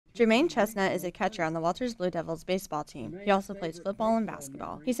Jermaine Chasenah is a catcher on the Walters Blue Devils baseball team. He also plays football and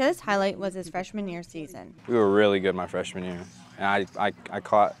basketball. He said his highlight was his freshman year season. We were really good my freshman year, and I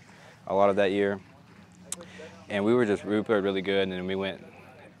caught a lot of that year. And we played really good, and then we went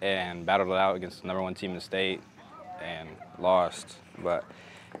and battled it out against the #1 team in the state and lost. But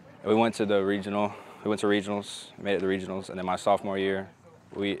we went to regionals, made it to regionals, and then my sophomore year,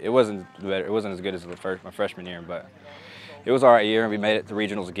 it wasn't as good as my freshman year, but it was all right year. We made it to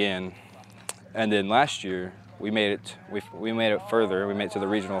regionals again, and then last year we made it further. We made it to the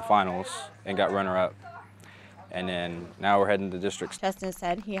regional finals and got runner-up. And then now we're heading to districts. Chasenah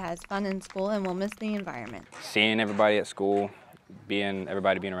said he has fun in school and will miss the environment. Seeing everybody at school,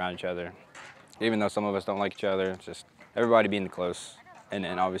 everybody being around each other, even though some of us don't like each other, just everybody being close, and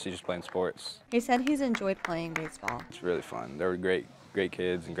then obviously just playing sports. He said he's enjoyed playing baseball. It's really fun. They were great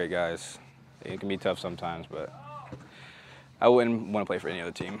kids and great guys. It can be tough sometimes, but I wouldn't want to play for any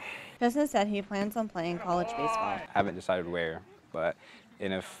other team. Chasenah said he plans on playing college baseball. I haven't decided where,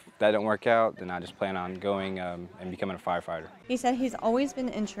 and if that don't work out, then I just plan on going and becoming a firefighter. He said he's always been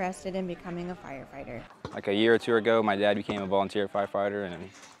interested in becoming a firefighter. Like a year or two ago, my dad became a volunteer firefighter, and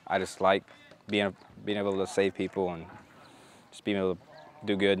I just like being able to save people and just being able to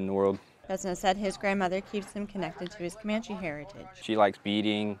do good in the world. Chasenah said his grandmother keeps him connected to his Comanche heritage. She likes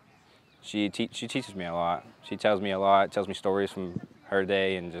beading. She teaches me a lot. She tells me a lot, tells me stories from her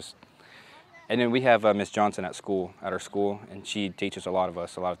day, and then we have Miss Johnson at our school, and she teaches a lot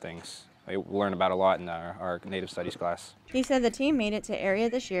of things. We learn about a lot in our Native Studies class. He said the team made it to area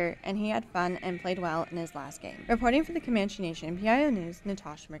this year, and he had fun and played well in his last game. Reporting for the Comanche Nation, PIO News,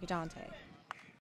 Natasha Mercadante.